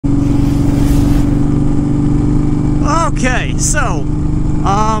Okay, so,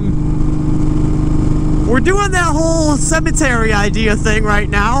 we're doing that whole cemetery idea thing right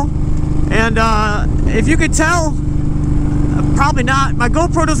now, and, if you could tell, probably not, my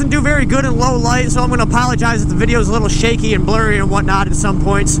GoPro doesn't do very good in low light, so I'm going to apologize if the video is a little shaky and blurry and whatnot at some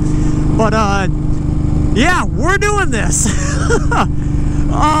points, but, yeah, we're doing this.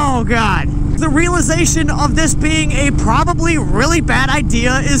 Oh, God. The realization of this being a probably really bad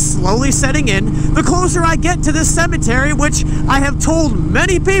idea is slowly setting in the closer I get to this cemetery, which I have told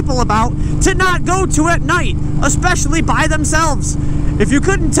many people about to not go to at night, especially by themselves. If you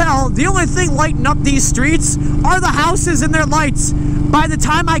couldn't tell, the only thing lighting up these streets are the houses and their lights. By the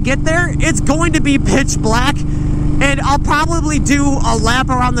time I get there, it's going to be pitch black, and I'll probably do a lap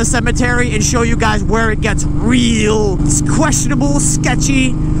around the cemetery and show you guys where it gets real questionable,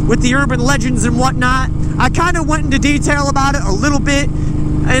 sketchy, with the urban legends and whatnot. I kind of went into detail about it a little bit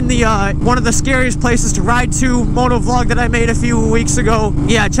in the one of the scariest places to ride to moto vlog that I made a few weeks ago.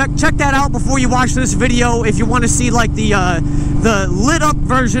 Yeah, check that out before you watch this video if you want to see like the lit up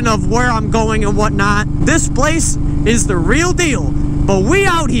version of where I'm going and whatnot. This place is the real deal, but we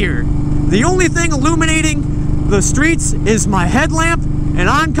out here, the only thing illuminating the streets is my headlamp and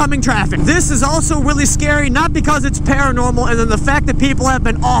oncoming traffic. This is also really scary, not because it's paranormal, and then the fact that people have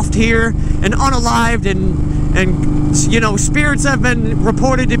been offed here and unalived and you know, spirits have been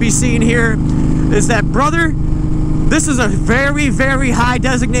reported to be seen here, is that, brother, this is a very, very high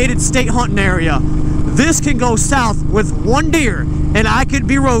designated state hunting area. This can go south with one deer and I could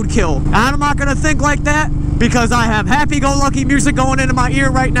be roadkill. I'm not gonna think like that because I have happy-go-lucky music going into my ear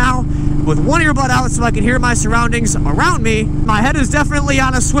right now with one earbud out so I can hear my surroundings around me. My head is definitely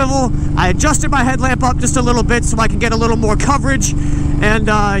on a swivel. I adjusted my headlamp up just a little bit so I can get a little more coverage. And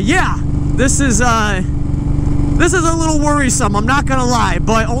yeah, this is a little worrisome, I'm not gonna lie,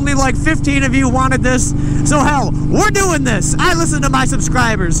 but only like 15 of you wanted this, so hell, we're doing this. I listen to my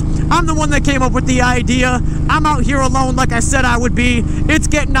subscribers. I'm the one that came up with the idea. I'm out here alone like I said I would be. It's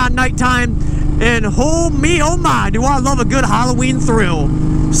getting on nighttime, and oh my, do I love a good Halloween thrill.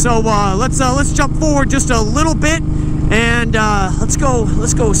 So let's jump forward just a little bit, and let's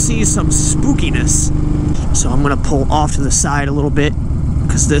go see some spookiness. So I'm gonna pull off to the side a little bit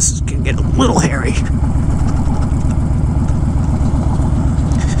because this can get a little hairy.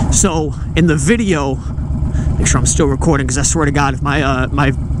 So in the video, make sure I'm still recording because I swear to God, if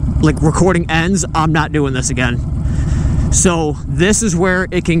my like recording ends, I'm not doing this again. So this is where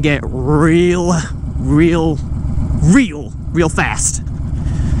it can get real fast.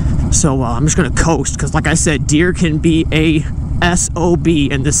 So I'm just gonna coast because, like I said, deer can be a SOB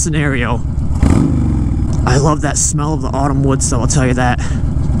in this scenario. I love that smell of the autumn woods, though, I'll tell you that.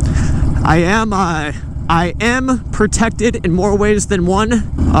 I am protected in more ways than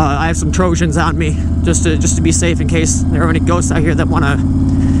one. I have some Trojans on me just to be safe in case there are any ghosts out here that want to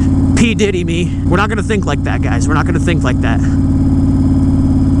P. Diddy me. We're not gonna think like that, guys. We're not gonna think like that.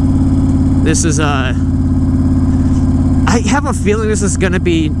 This is I have a feeling this is gonna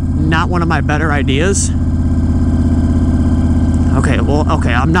be not one of my better ideas. Okay, well,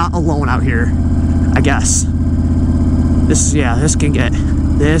 okay, I'm not alone out here, I guess. This can get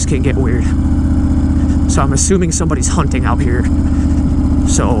weird. So I'm assuming somebody's hunting out here.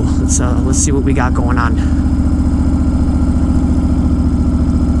 So let's see what we got going on.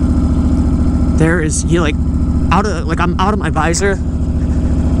 There is I'm out of my visor.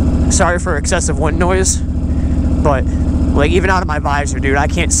 Sorry for excessive wind noise, but like even out of my visor, dude, I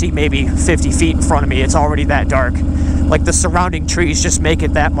can't see maybe 50 feet in front of me. It's already that dark. Like the surrounding trees just make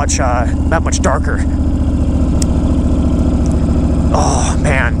it that much darker. Oh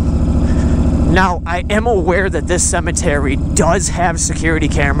man. Now, I am aware that this cemetery does have security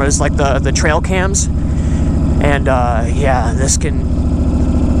cameras, like the trail cams. And, yeah, this can...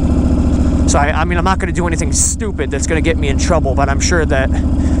 So, I mean, I'm not going to do anything stupid that's going to get me in trouble, but I'm sure that,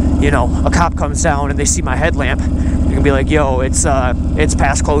 you know, a cop comes down and they see my headlamp, they can be like, yo, it's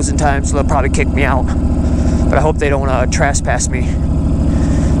past closing time, so they'll probably kick me out. But I hope they don't trespass me.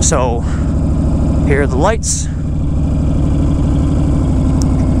 So, here are the lights.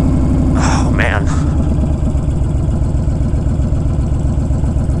 Man.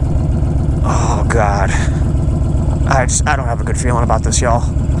 Oh God. I don't have a good feeling about this, y'all.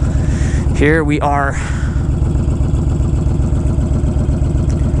 Here we are.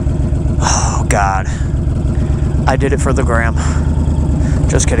 Oh God. I did it for the gram.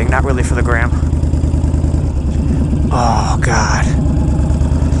 Just kidding, not really for the gram. Oh God.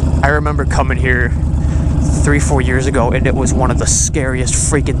 I remember coming here 3-4 years ago, and it was one of the scariest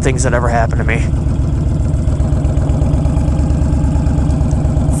freaking things that ever happened to me.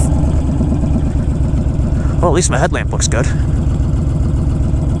 Well, at least my headlamp looks good.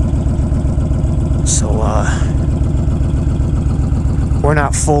 So, we're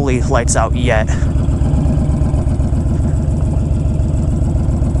not fully lights out yet.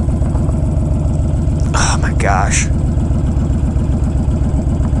 Oh my gosh.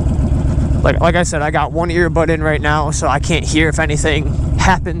 Like I said, I got one earbud in right now, so I can't hear if anything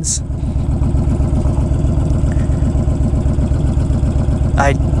happens.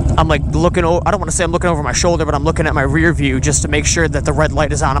 I'm like looking over, I don't want to say I'm looking over my shoulder, but I'm looking at my rear view just to make sure that the red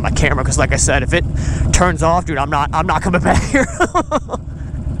light is on my camera, because like I said, if it turns off, dude, I'm not coming back here.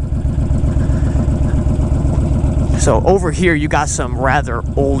 So over here you got some rather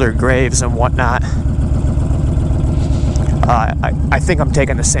older graves and whatnot. I think I'm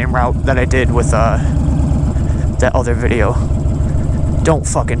taking the same route that I did with that other video. Don't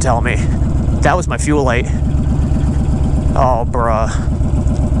fucking tell me. That was my fuel light. Oh, bruh.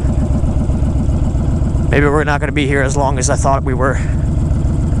 Maybe we're not going to be here as long as I thought we were.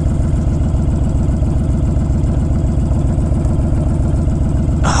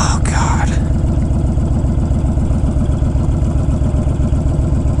 Oh, God.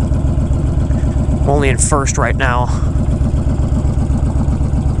 I'm only in first right now.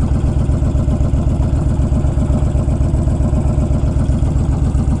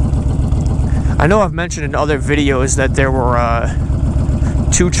 I know I've mentioned in other videos that there were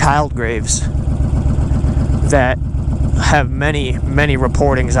 2 child graves that have many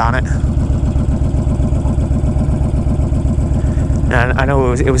reportings on it. And I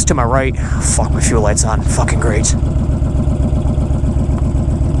know it was to my right. Fuck, my fuel light's on. Fucking great.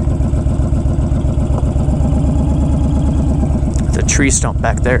 The tree stump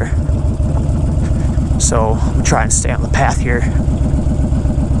back there. So I'm trying to stay on the path here.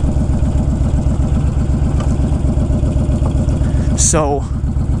 So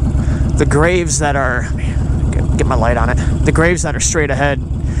the graves that are, get my light on it, the graves that are straight ahead,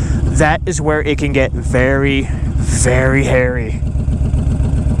 that is where it can get very, very hairy.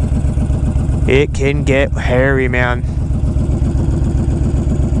 It can get hairy, man.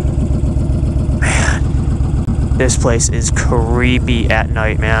 Man, this place is creepy at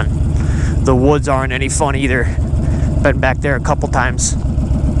night, man. The woods aren't any fun either. Been back there a couple times.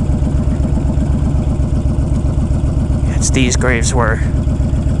 It's these graves where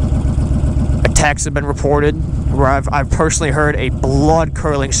attacks have been reported, where I've personally heard a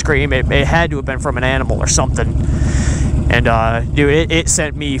blood-curdling scream. It had to have been from an animal or something. And, dude, it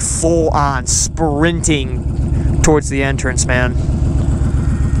sent me full-on sprinting towards the entrance, man.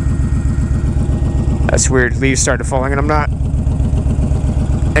 That's weird. Leaves started falling, and I'm not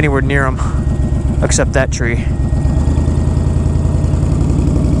anywhere near them, except that tree.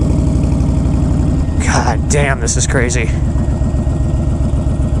 God damn, this is crazy.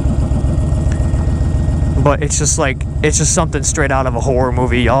 But it's just like, it's just something straight out of a horror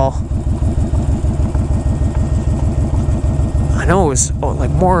movie, y'all. I know it was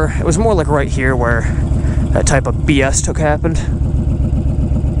it was more like right here where that type of BS happened.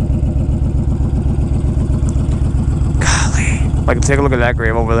 Golly. Like, take a look at that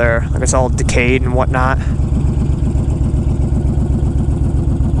grave over there. Like, it's all decayed and whatnot.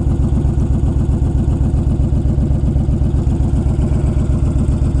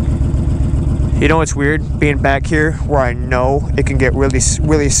 You know what's weird? Being back here where I know it can get really,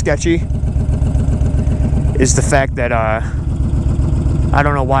 really sketchy is the fact that I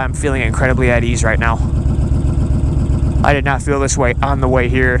don't know why I'm feeling incredibly at ease right now. I did not feel this way on the way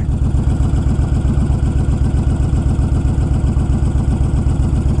here.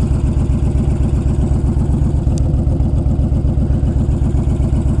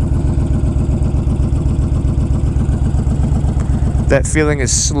 That feeling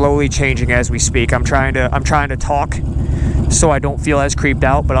is slowly changing as we speak. I'm trying to talk so I don't feel as creeped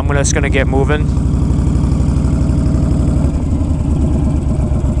out, but I'm just gonna get moving.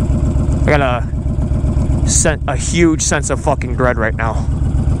 I got a huge sense of fucking dread right now.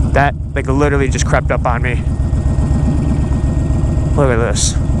 That like literally just crept up on me. Look at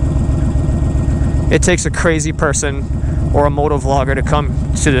this. It takes a crazy person or a motovlogger to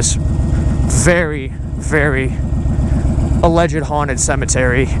come to this very, very alleged haunted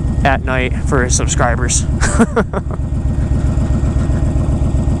cemetery at night for his subscribers.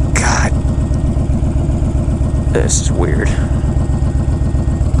 God, this is weird.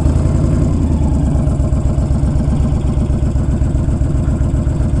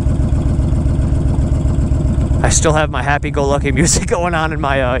 I still have my happy-go-lucky music going on in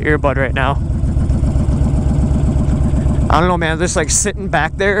my earbud right now. I don't know, man. Just like sitting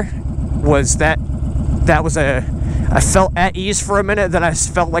back there was that was a. I felt at ease for a minute, then I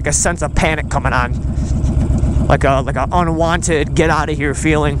felt like a sense of panic coming on. like a unwanted get out of here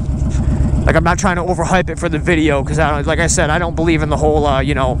feeling. Like, I'm not trying to overhype it for the video, because like I said, I don't believe in the whole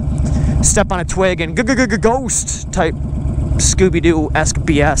you know, step on a twig and ghost type Scooby-Doo-esque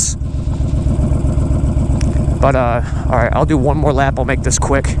BS. But alright, I'll do one more lap. I'll make this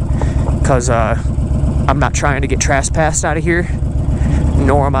quick, because I'm not trying to get trespassed out of here,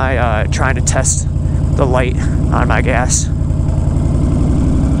 nor am I trying to test the light on my gas.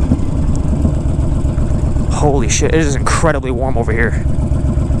 Holy shit, it is incredibly warm over here.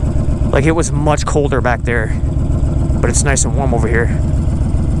 Like, it was much colder back there, but it's nice and warm over here.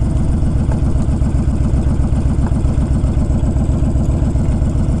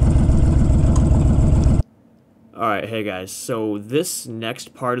 Alright, hey guys, so this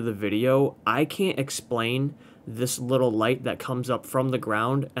next part of the video, I can't explain this little light that comes up from the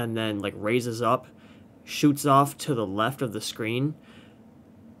ground and then like raises up, shoots off to the left of the screen,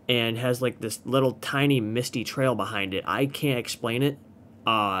 and has like this little tiny misty trail behind it. I can't explain it.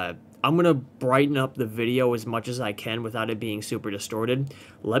 I'm going to brighten up the video as much as I can without it being super distorted.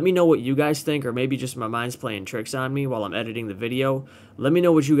 Let me know what you guys think, or maybe just my mind's playing tricks on me while I'm editing the video. Let me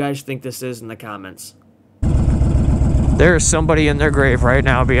know what you guys think this is in the comments. There's somebody in their grave right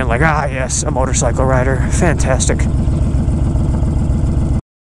now being like, ah yes, a motorcycle rider. Fantastic.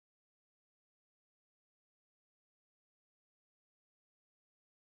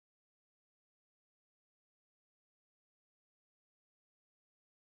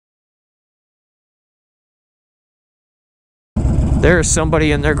 There's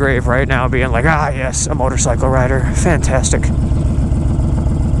somebody in their grave right now being like, ah yes, a motorcycle rider. Fantastic.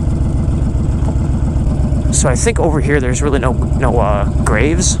 So I think over here there's really no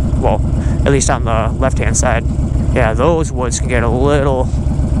graves. Well, at least on the left-hand side. Yeah, those woods can get a little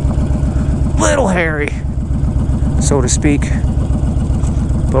hairy, so to speak.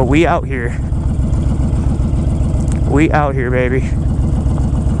 But we out here. We out here, baby.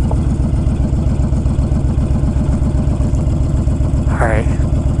 Alright,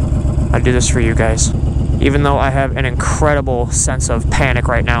 I do this for you guys. Even though I have an incredible sense of panic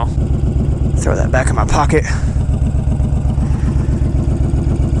right now. Throw that back in my pocket.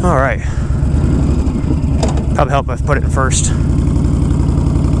 Alright. Probably help if I put it in first.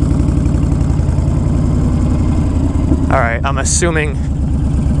 Alright, I'm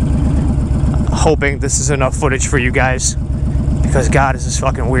hoping this is enough footage for you guys. Because God, this is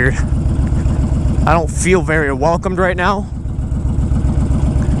fucking weird. I don't feel very welcomed right now.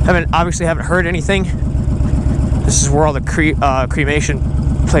 Obviously haven't heard anything. This is where all the cremation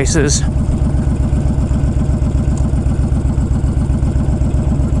place is.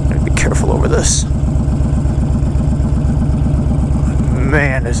 Gotta be careful over this.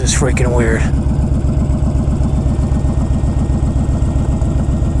 Man, this is freaking weird.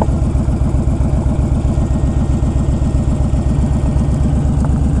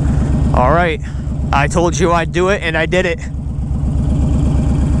 Alright, I told you I'd do it, and I did it.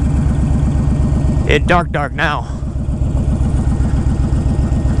 It's dark now.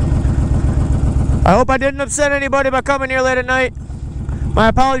 I hope I didn't upset anybody by coming here late at night. My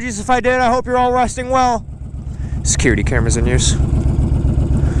apologies if I did. I hope you're all resting well. Security cameras in use.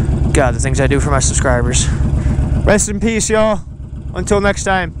 God, the things I do for my subscribers. Rest in peace, y'all. Until next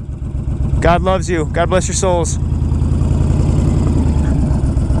time. God loves you. God bless your souls.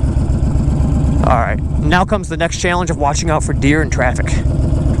 Alright, now comes the next challenge of watching out for deer in traffic.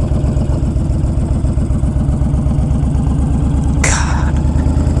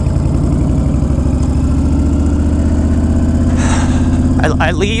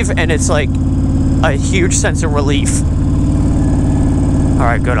 I leave and it's like a huge sense of relief.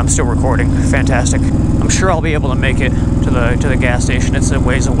 Alright, good. I'm still recording. Fantastic. I'm sure I'll be able to make it to the gas station. It's a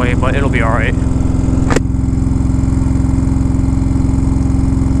ways away, but it'll be alright.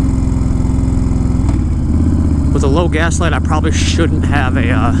 With a low gas light, I probably shouldn't have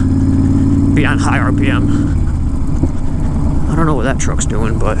be on high RPM. I don't know what that truck's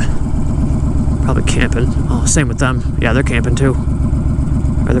doing, but probably camping. Oh, same with them. Yeah, they're camping too.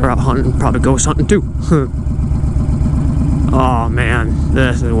 Or they're out hunting, probably ghost hunting too. Oh man,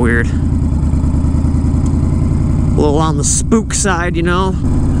 this is weird. A little on the spook side, you know.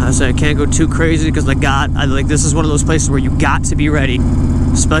 I say I can't go too crazy because this is one of those places where you got to be ready,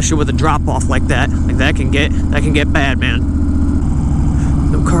 especially with a drop off like that. Like that can get bad, man.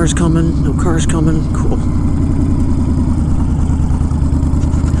 No cars coming. No cars coming. Cool.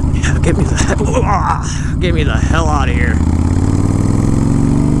 Yeah, get me the hell out of here.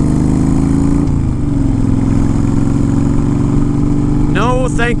 No,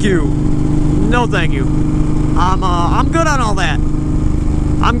 thank you. No, thank you. I'm good on all that.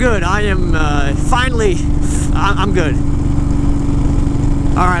 I'm good. I am finally I'm good.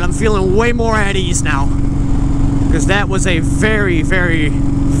 Alright, I'm feeling way more at ease now. Because that was a very, very,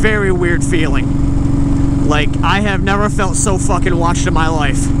 very weird feeling. Like, I have never felt so fucking watched in my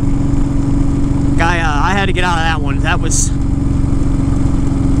life. I had to get out of that one. That was...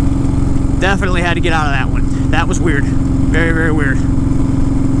 Definitely had to get out of that one. That was weird. Very, very weird.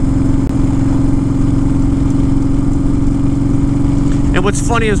 And what's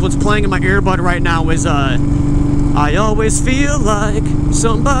funny is what's playing in my earbud right now is, I always feel like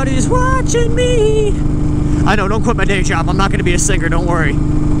somebody's watching me. I know, don't quit my day job. I'm not going to be a singer, don't worry.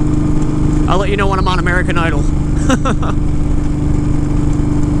 I'll let you know when I'm on American Idol.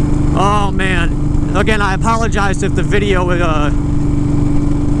 Oh, man. Again, I apologize if the video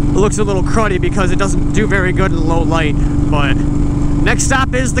looks a little cruddy because it doesn't do very good in low light. But next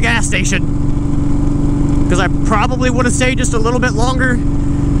stop is the gas station. Because I probably would have stayed just a little bit longer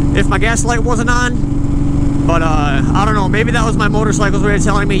if my gas light wasn't on. But, I don't know, maybe that was my motorcycle's way of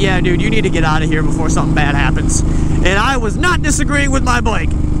telling me, yeah, dude, you need to get out of here before something bad happens. And I was not disagreeing with my bike,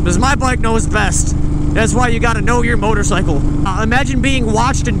 because my bike knows best. That's why you gotta know your motorcycle. Imagine being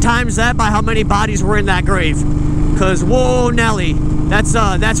watched and times that by how many bodies were in that grave. Because, whoa, Nelly,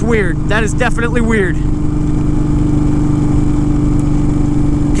 that's weird. That is definitely weird.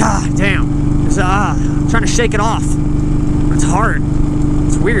 God damn. I'm trying to shake it off. But it's hard.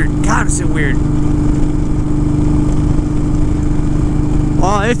 It's weird. God, it's so weird.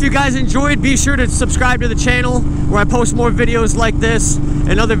 Well, if you guys enjoyed, be sure to subscribe to the channel where I post more videos like this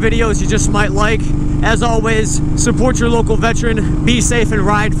and other videos you just might like. As always, support your local veteran, be safe and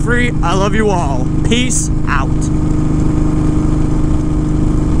ride free. I love you all. Peace out.